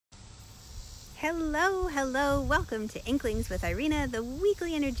Hello. Welcome to Inklings with Irina, the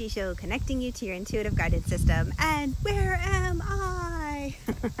weekly energy show connecting you to your intuitive guided system. And where am I?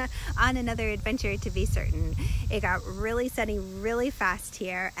 On another adventure, to be certain. It got really sunny really fast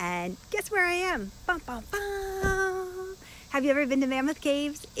here, and guess where I am? Bum, bum, bum. Have you ever been to Mammoth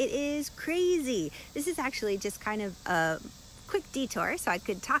Caves? It is crazy. This is actually just kind of a quick detour so I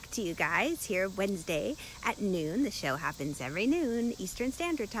could talk to you guys here Wednesday at noon. The show happens every noon Eastern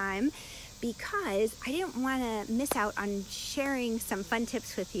Standard Time, because I didn't want to miss out on sharing some fun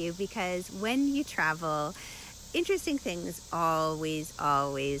tips with you, because when you travel, interesting things always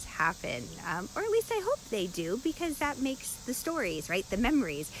happen, or at least I hope they do, because that makes the stories, right? The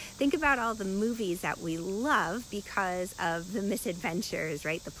memories. Think about all the movies that we love because of the misadventures,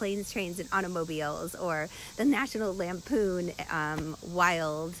 right? The planes, trains, and automobiles, or the National Lampoon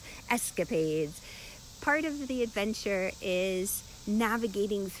wild escapades. Part of the adventure is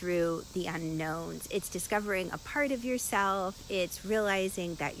navigating through the unknowns. It's discovering a part of yourself. It's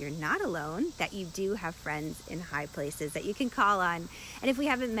realizing that you're not alone, that you do have friends in high places that you can call on. And if we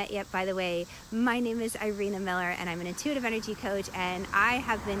haven't met yet, by the way, my name is Irina Miller, and I'm an intuitive energy coach, and I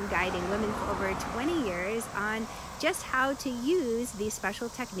have been guiding women for over 20 years on just how to use these special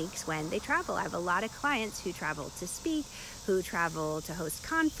techniques when they travel. I have a lot of clients who travel to speak, who travel to host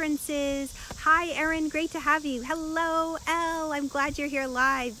conferences. Hi, Erin, great to have you. Hello, Elle, I'm glad you're here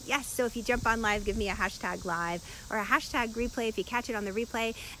live. Yes, so if you jump on live, give me a hashtag live or a hashtag replay if you catch it on the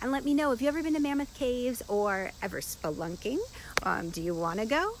replay, and let me know if you've ever been to Mammoth Caves or ever spelunking. Do you want to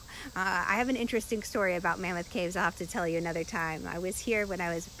go? I have an interesting story about Mammoth Caves I'll have to tell you another time. I was here when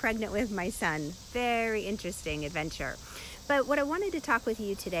I was pregnant with my son. Very interesting adventure. But what I wanted to talk with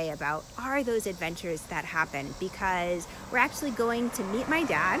you today about are those adventures that happen, because we're actually going to meet my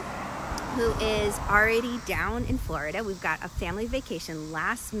dad, who is already down in Florida. We've got a family vacation,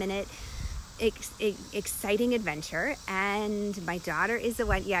 last minute exciting adventure, and my daughter is the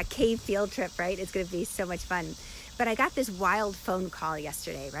one. Cave field trip, right? It's going to be so much fun. But I got this wild phone call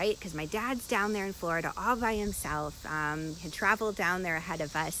yesterday, right? Because my dad's down there in Florida all by himself. He traveled down there ahead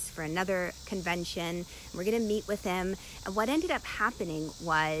of us for another convention. We're going to meet with him. And what ended up happening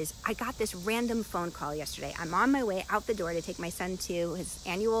was I got this random phone call yesterday. I'm on my way out the door to take my son to his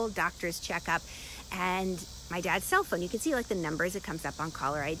annual doctor's checkup. And my dad's cell phone, you can see like the numbers, it comes up on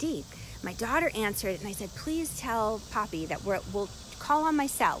caller ID. My daughter answered, and I said, please tell Poppy that we'll call on my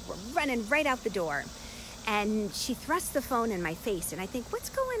cell. We're running right out the door. And she thrust the phone in my face, and I think,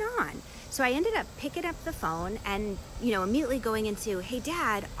 what's going on? So I ended up picking up the phone and, immediately going into, hey,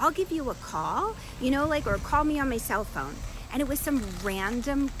 Dad, I'll give you a call, or call me on my cell phone. And it was some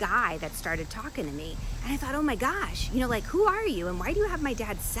random guy that started talking to me. And I thought, oh my gosh, who are you? And why do you have my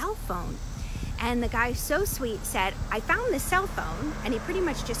dad's cell phone? And the guy, so sweet, said, I found this cell phone, and he pretty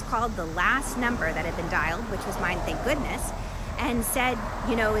much just called the last number that had been dialed, which was mine, thank goodness, and said,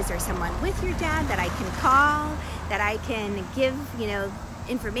 is there someone with your dad that I can call, that I can give,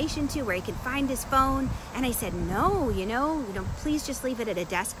 information to, where he can find his phone? And I said, no, please just leave it at a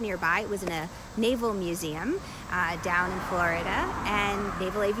desk nearby. It was in a naval museum down in Florida, and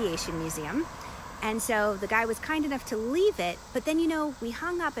Naval Aviation Museum. And so the guy was kind enough to leave it, but then, we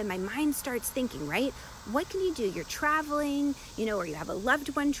hung up, and my mind starts thinking, right? What can you do? You're traveling, or you have a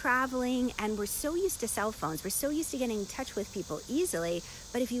loved one traveling, and we're so used to cell phones. We're so used to getting in touch with people easily,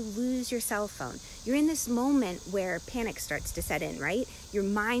 but if you lose your cell phone, you're in this moment where panic starts to set in, right? Your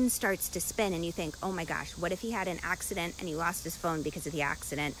mind starts to spin, and you think, oh my gosh, what if he had an accident and he lost his phone because of the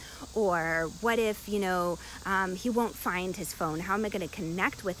accident? Or what if, he won't find his phone? How am I going to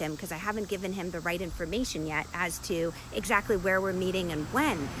connect with him because I haven't given him the right information yet as to exactly where we're meeting and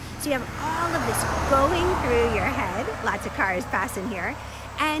when? So you have all of this going through your head, lots of cars passing here,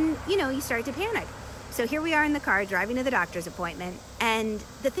 and you start to panic. So here we are in the car driving to the doctor's appointment, and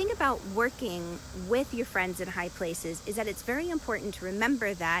the thing about working with your friends in high places is that it's very important to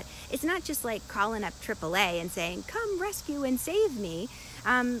remember that it's not just like calling up AAA and saying, come rescue and save me.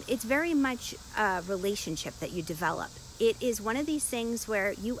 It's very much a relationship that you develop. It is one of these things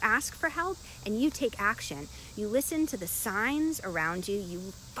where you ask for help and you take action. You listen to the signs around you, you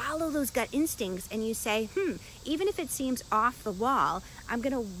follow those gut instincts, and you say, even if it seems off the wall, I'm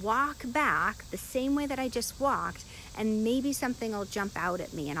gonna walk back the same way that I just walked, and maybe something will jump out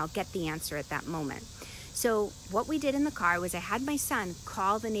at me and I'll get the answer at that moment. So what we did in the car was I had my son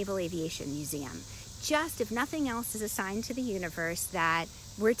call the Naval Aviation Museum. Just, if nothing else, is a sign to the universe that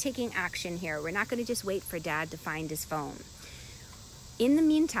we're taking action here. We're not going to just wait for Dad to find his phone. In the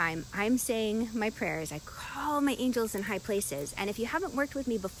meantime, I'm saying my prayers. I call my angels in high places. And if you haven't worked with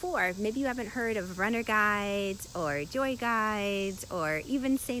me before, maybe you haven't heard of runner guides or joy guides or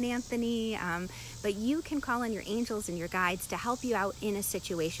even St. Anthony, but you can call on your angels and your guides to help you out in a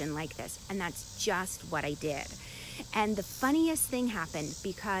situation like this. And that's just what I did. And the funniest thing happened,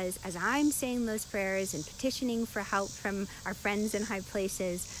 because as I'm saying those prayers and petitioning for help from our friends in high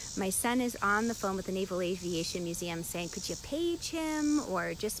places, my son is on the phone with the Naval Aviation Museum saying, could you page him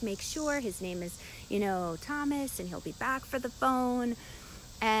or just make sure his name is, Thomas, and he'll be back for the phone.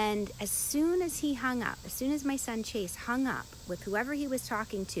 And as soon as he hung up, as soon as my son Chase hung up with whoever he was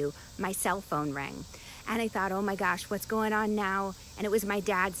talking to, my cell phone rang. And I thought, oh my gosh, what's going on now? And it was my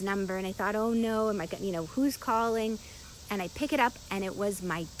dad's number. And I thought, oh no, who's calling? And I pick it up, and it was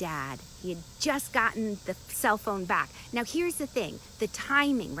my dad. He had just gotten the cell phone back. Now here's the thing, the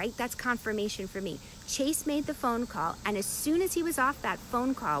timing, right? That's confirmation for me. Chase made the phone call, and as soon as he was off that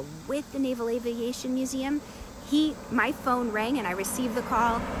phone call with the Naval Aviation Museum, my phone rang, and I received the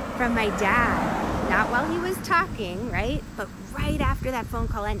call from my dad. Not while he was talking, right? But right after that phone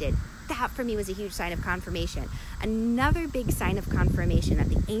call ended. That for me was a huge sign of confirmation. Another big sign of confirmation that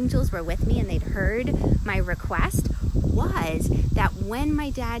the angels were with me and they'd heard my request was that when my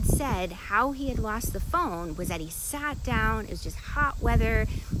dad said how he had lost the phone was that he sat down, it was just hot weather,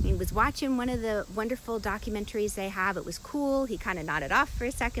 he was watching one of the wonderful documentaries they have, it was cool, he kind of nodded off for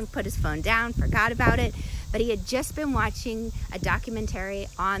a second, put his phone down, forgot about it, but he had just been watching a documentary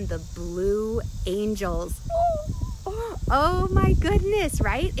on the Blue Angels. Oh my goodness,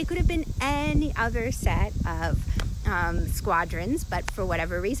 right? It could have been any other set of squadrons, but for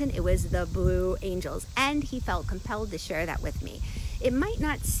whatever reason, it was the Blue Angels, and he felt compelled to share that with me. It might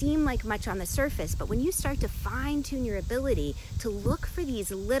not seem like much on the surface, but when you start to fine-tune your ability to look for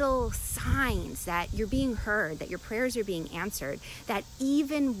these little signs that you're being heard, that your prayers are being answered, that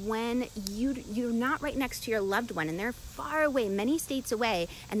even when you're not right next to your loved one and they're far away, many states away,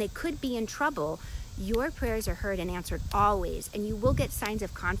 and they could be in trouble, your prayers are heard and answered always, and you will get signs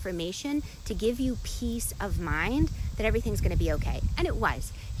of confirmation to give you peace of mind that everything's going to be okay. And it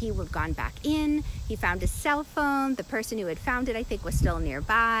was. He would have gone back in, he found his cell phone, the person who had found it I think was still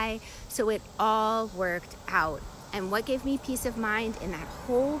nearby, so it all worked out. And what gave me peace of mind in that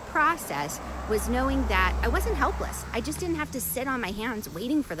whole process was knowing that I wasn't helpless. I just didn't have to sit on my hands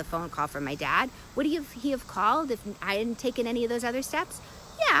waiting for the phone call from my dad. Would he have called if I hadn't taken any of those other steps?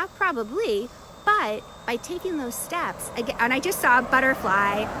 Yeah, probably. But by taking those steps, again, and I just saw a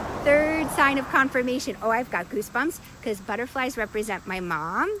butterfly, third sign of confirmation. Oh, I've got goosebumps because butterflies represent my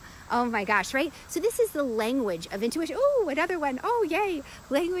mom. Oh my gosh, right? So this is the language of intuition. Oh, another one. Oh, yay.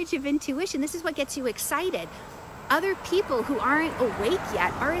 Language of intuition. This is what gets you excited. Other people who aren't awake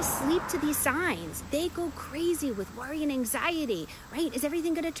yet are asleep to these signs. They go crazy with worry and anxiety, right? Is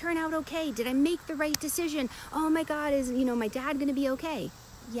everything going to turn out okay? Did I make the right decision? Oh my God, is my dad going to be okay?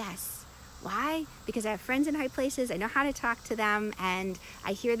 Yes. Why? Because I have friends in high places, I know how to talk to them, and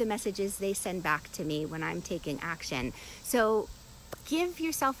I hear the messages they send back to me when I'm taking action. So give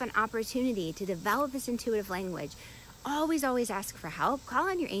yourself an opportunity to develop this intuitive language. Always, always ask for help. Call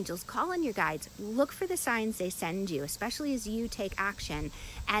on your angels, call on your guides. Look for the signs they send you, especially as you take action.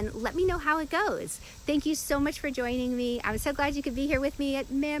 And let me know how it goes. Thank you so much for joining me. I'm so glad you could be here with me at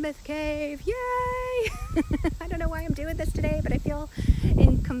Mammoth Cave. Yay! I don't know why I'm doing this today, but I feel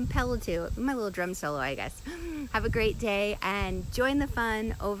compelled to. My little drum solo, I guess. Have a great day and join the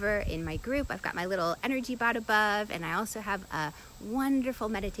fun over in my group. I've got my little energy bot above, and I also have a wonderful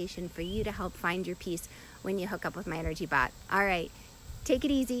meditation for you to help find your peace when you hook up with my energy bot. All right, take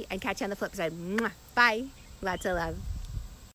it easy and catch you on the flip side. Mwah. Bye. Lots of love.